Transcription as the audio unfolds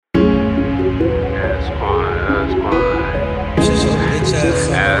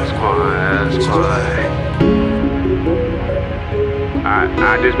S-Quan.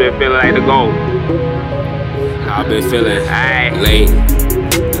 I just been feeling like the GOAT. I've been feeling lately.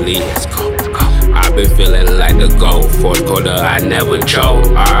 I've been feeling like the GOAT. Fourth quarter, I never choke.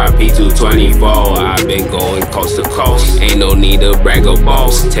 RIP 224, I've been going coast to coast. Ain't no need to brag or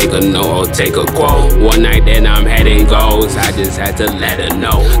boast. Take a note or take a quote. One night, then I'm heading goals. I just had to let her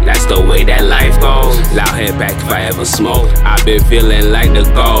know. That's the way that life goes. Loud head back if I ever smoke. I've been feeling like the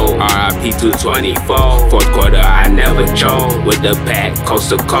GOAT. RIP 224. Fourth quarter, I never choke. With the pack, coast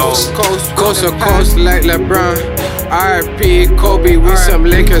to coast. Coast to coast like LeBron. RIP Kobe, we some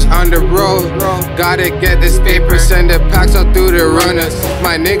Lakers on the road. Gotta get this paper, send the packs out through the runners.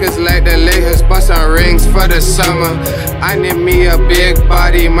 My niggas like the Lakers, bust on rings for the summer. I need me a big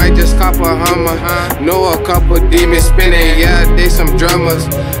body, might just cop a Hummer. Know a couple demons spinning, yeah, they some drummers.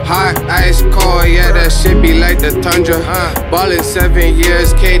 Hot, ice, cold, yeah, that shit be like the tundra. Ballin' 7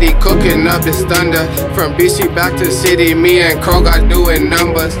 years, Katie cooking up this thunder. From BC back to city, me and Crow got doing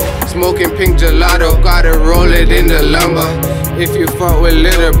numbers. Smoking pink gelato, gotta roll it in the lumber. If you fuck with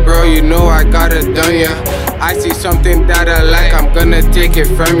little bro, you know I got it done ya. I see something that I like, I'm gonna take it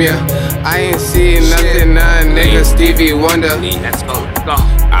from ya. I ain't seeing nothing now, nigga, Stevie Wonder. Let's go.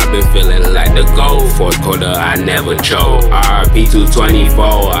 I've been feeling like the GOAT. Fourth quarter, I never choke. RIP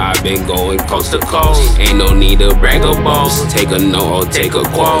 224, I've been going coast to coast. Ain't no need to brag or boast. Take a note or take a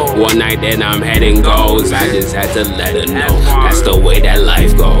quote. One night, then I'm heading goals. I just had to let her know. That's the way that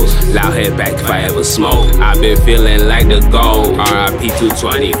life goes. Loud head back if I ever smoke. I've been feeling like the GOAT. RIP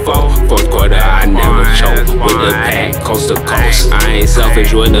 224. Fourth quarter, I never choke. With the pack, coast to coast. I ain't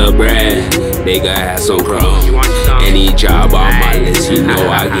selfish with the bread. They gotta have some crumbs. Any job on my list, you know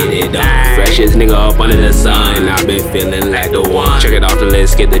I get it done. Freshest nigga up under the sun. I've been feeling like the one. Check it off the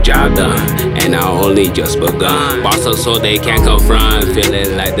list, get the job done. And I only just begun. Boss up so they can't confront.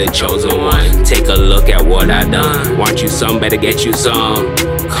 Feeling like the chosen one. Take a look at what I done. Want you some, better get you some.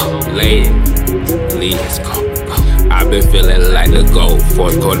 Let's go. I've been feeling like the GOAT.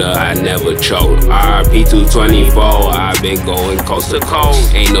 Fourth quarter, I never choke. RIP 224, I've been going coast to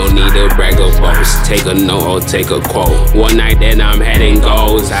coast. Ain't no need to brag or boast. Take a note or take a quote. One night, then I'm heading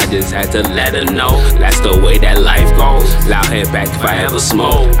goals. I just had to let her know. That's the way that life goes. Loud head back if I ever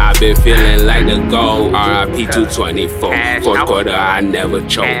smoke. I've been feeling like the GOAT. RIP 224. Fourth quarter, I never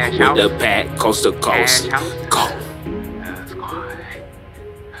choke. With the pack, coast to coast. Go.